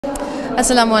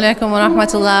Assalamu alaikum wa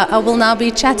rahmatullah. I will now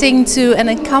be chatting to an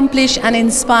accomplished and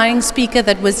inspiring speaker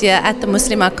that was here at the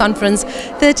Muslimah Conference,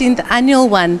 13th annual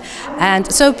one.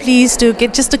 And so pleased to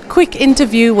get just a quick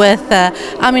interview with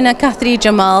Amina Khatree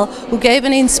Jamal, who gave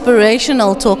an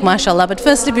inspirational talk, mashallah. But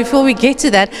firstly, before we get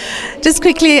to that, just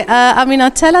quickly,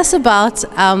 Amina, tell us about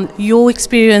your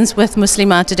experience with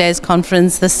Muslimah Today's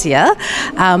conference this year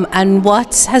and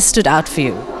what has stood out for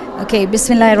you. Okay,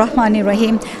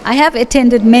 Bismillahirrahmanirrahim. I have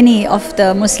attended many of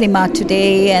the Muslimah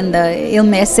Today and the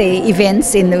Ilm Essay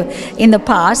events in the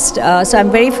past, so I'm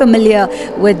very familiar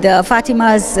with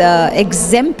Fatima's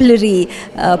exemplary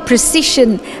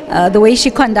precision, the way she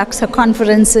conducts her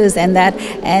conferences and that,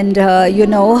 and you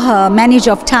know, her manage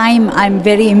of time. I'm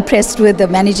very impressed with the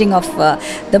managing of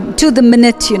to the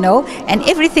minute, you know, and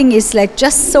everything is like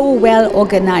just so well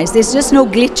organized. There's just no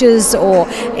glitches or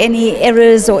any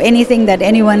errors or anything that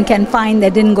anyone can find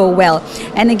that didn't go well.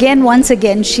 And again, once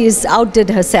again, she's outdid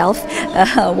herself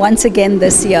once again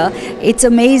this year. It's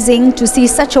amazing to see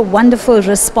such a wonderful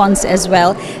response as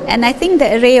well. And I think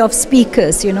the array of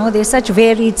speakers, you know, they're such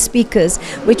varied speakers,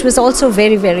 which was also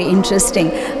very, very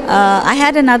interesting. I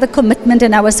had another commitment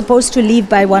and I was supposed to leave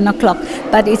by 1 o'clock,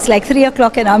 but it's like 3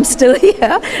 o'clock and I'm still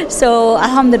here. So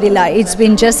alhamdulillah, it's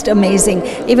been just amazing.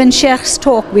 Even Sheikh's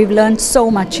talk, we've learned so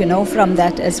much, you know, from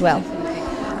that as well.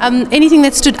 Anything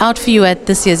that stood out for you at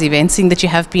this year's event, seeing that you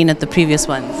have been at the previous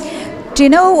ones? Do you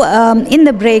know, in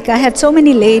the break, I had so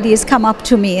many ladies come up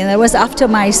to me, and it was after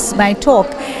my talk,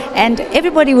 and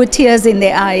everybody with tears in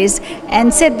their eyes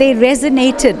and said they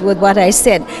resonated with what I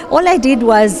said. All I did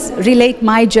was relate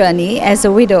my journey as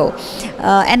a widow,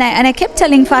 and I kept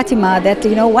telling Fatima that,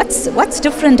 you know, what's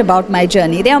different about my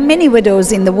journey. There are many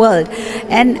widows in the world,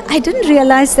 and I didn't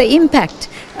realize the impact.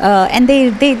 And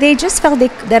they just felt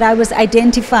that I was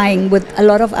identifying with a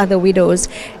lot of other widows,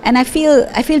 and I feel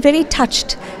very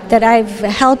touched that I've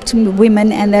helped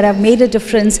women and that I've made a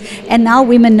difference, and now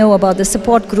women know about the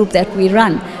support group that we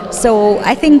run. So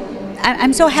I think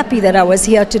I'm so happy that I was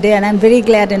here today, and I'm very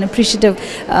glad and appreciative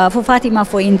for Fatima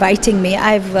for inviting me.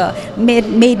 I've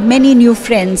made many new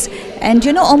friends, and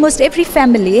you know, almost every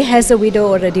family has a widow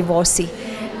or a divorcee.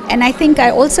 And I think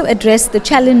I also addressed the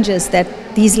challenges that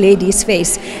these ladies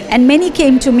face. And many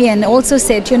came to me and also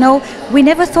said, you know, we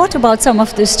never thought about some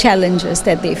of these challenges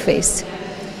that they face.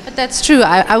 But that's true.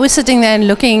 I was sitting there and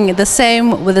looking with the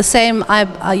same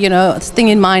you know, thing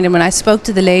in mind, and when I spoke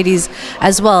to the ladies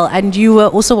as well, and you were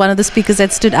also one of the speakers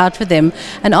that stood out for them,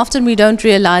 and often we don't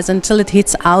realize until it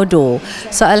hits our door.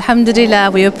 So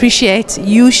alhamdulillah, we appreciate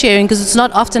you sharing, because it's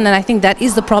not often, and I think that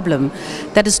is the problem,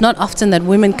 that it's not often that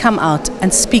women come out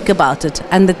and speak about it,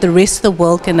 and that the rest of the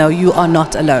world can know you are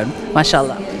not alone,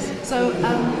 mashallah. So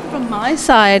from my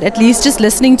side, at least just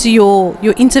listening to your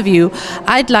interview,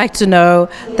 I'd like to know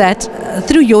that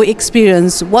through your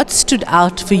experience, what stood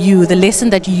out for you, the lesson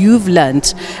that you've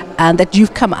learned and that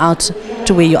you've come out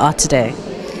to where you are today?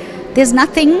 There's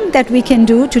nothing that we can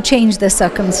do to change the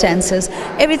circumstances.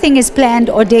 Everything is planned,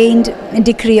 ordained, and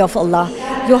decree of Allah.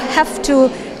 You have to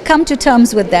come to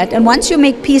terms with that, and once you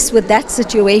make peace with that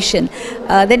situation,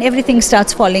 then everything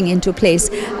starts falling into place.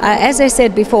 As I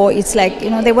said before, it's like, you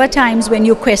know, there were times when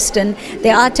you question,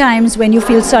 there are times when you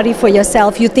feel sorry for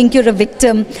yourself, you think you're a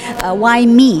victim, why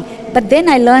me? But then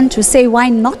I learned to say, why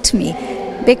not me?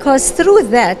 Because through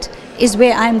that is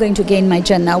where I'm going to gain my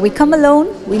Jannah. We come alone,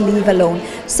 we leave alone.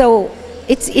 So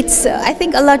it's I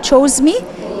think Allah chose me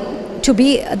to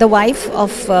be the wife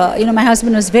of, you know, my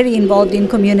husband was very involved in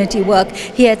community work.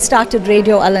 He had started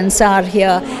Radio Al Ansar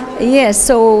here. Yes,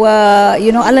 so,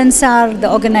 you know, Al Ansar,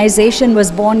 the organization,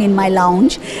 was born in my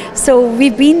lounge. So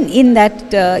we've been in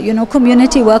that, you know,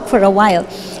 community work for a while.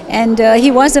 And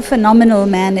he was a phenomenal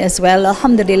man as well,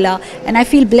 alhamdulillah. And I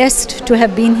feel blessed to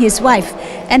have been his wife.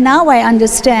 And now I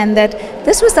understand that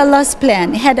this was Allah's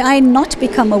plan. Had I not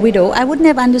become a widow, I wouldn't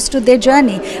have understood their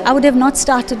journey. I would have not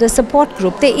started a support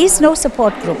group. There is no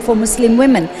support group for Muslim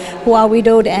women who are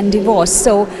widowed and divorced.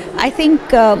 So I think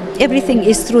everything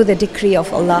is through the decree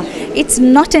of Allah. It's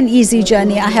not an easy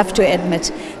journey, I have to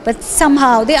admit. But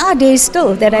somehow, there are days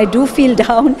still that I do feel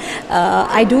down.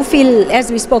 I do feel,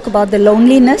 as we spoke about, the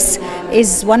loneliness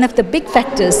is one of the big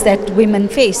factors that women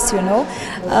face, you know.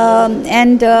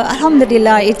 And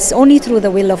alhamdulillah, it's only through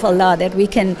the will of Allah that we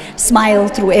can smile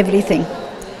through everything.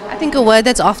 I think a word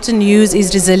that's often used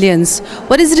is resilience.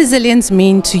 What does resilience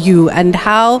mean to you, and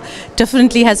how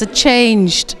differently has it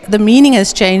changed, the meaning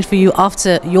has changed for you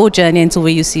after your journey until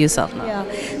where you see yourself now?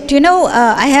 Yeah. Do you know,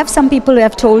 I have some people who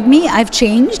have told me I've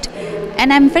changed,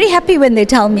 and I'm very happy when they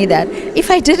tell me that. If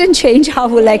I didn't change, how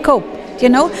will I cope? You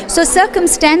know, so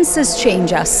circumstances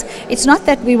change us. It's not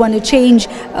that we want to change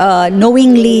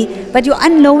knowingly but you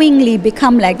unknowingly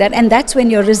become like that, and that's when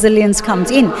your resilience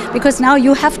comes in, because now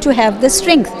you have to have the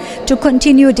strength to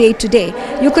continue day to day.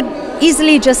 You could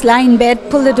easily just lie in bed,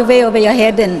 pull it away over your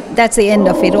head, and that's the end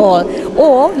of it all.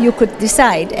 Or you could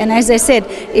decide, and as I said,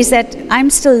 is that I'm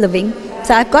still living,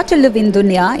 so I've got to live in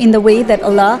dunya in the way that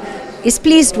Allah is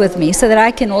pleased with me, so that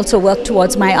I can also work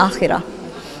towards my akhirah.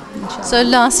 So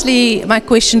lastly, my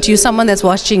question to you, someone that's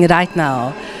watching right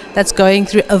now, that's going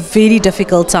through a very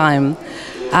difficult time,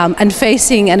 and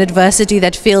facing an adversity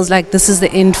that feels like this is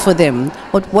the end for them,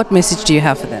 what message do you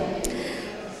have for them?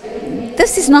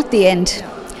 This is not the end,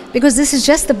 because this is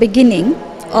just the beginning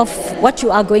of what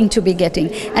you are going to be getting.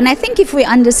 And I think if we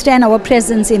understand our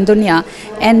presence in dunya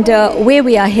and where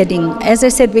we are heading, as I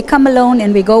said, we come alone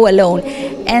and we go alone.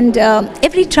 And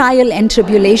every trial and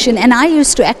tribulation, and I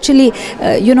used to actually,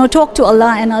 talk to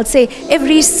Allah, and I'll say,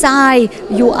 every sigh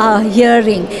you are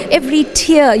hearing, every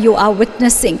tear you are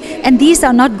witnessing, and these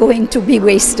are not going to be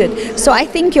wasted. So I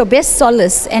think your best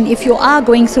solace, and if you are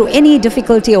going through any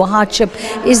difficulty or hardship,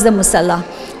 is the musalla.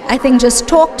 I think just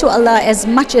talk to Allah as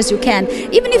much as you can.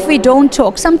 Even if we don't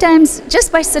talk, sometimes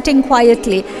just by sitting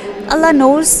quietly, Allah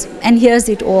knows and hears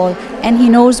it all, and He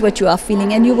knows what you are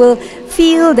feeling, and you will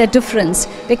feel the difference.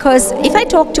 Because if I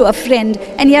talk to a friend,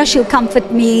 and yeah, she'll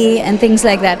comfort me and things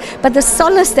like that, but the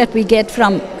solace that we get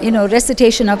from,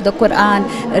 recitation of the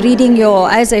Quran, reading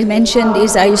as I mentioned,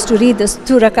 I used to read the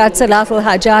 2 rakat Salatul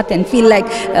Hajat and feel like,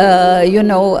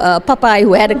 Popeye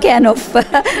who had a can of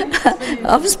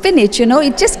of spinach,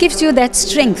 it just gives you that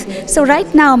strength. So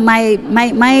right now,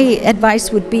 my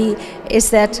advice would be is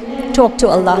that talk to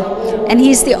Allah, and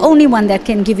He's the only one that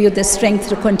can give you the strength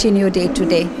to continue day to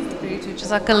day.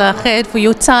 Jazakallah khair for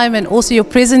your time and also your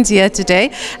presence here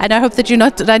today, and I hope that you're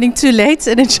not running too late,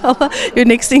 and inshallah your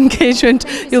next engagement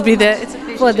you'll be there. It's a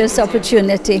pleasure for this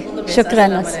opportunity.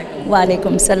 Shukran. Wa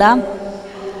alaikum salam.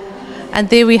 And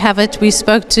there we have it. We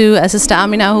spoke to Sister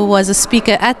Amina, who was a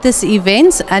speaker at this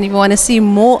event. And if you want to see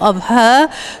more of her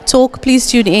talk,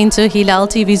 please tune in to Hilaal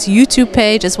TV's YouTube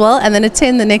page as well, and then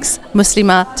attend the next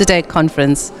Muslimah Today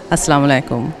conference. Assalamu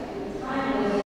alaikum.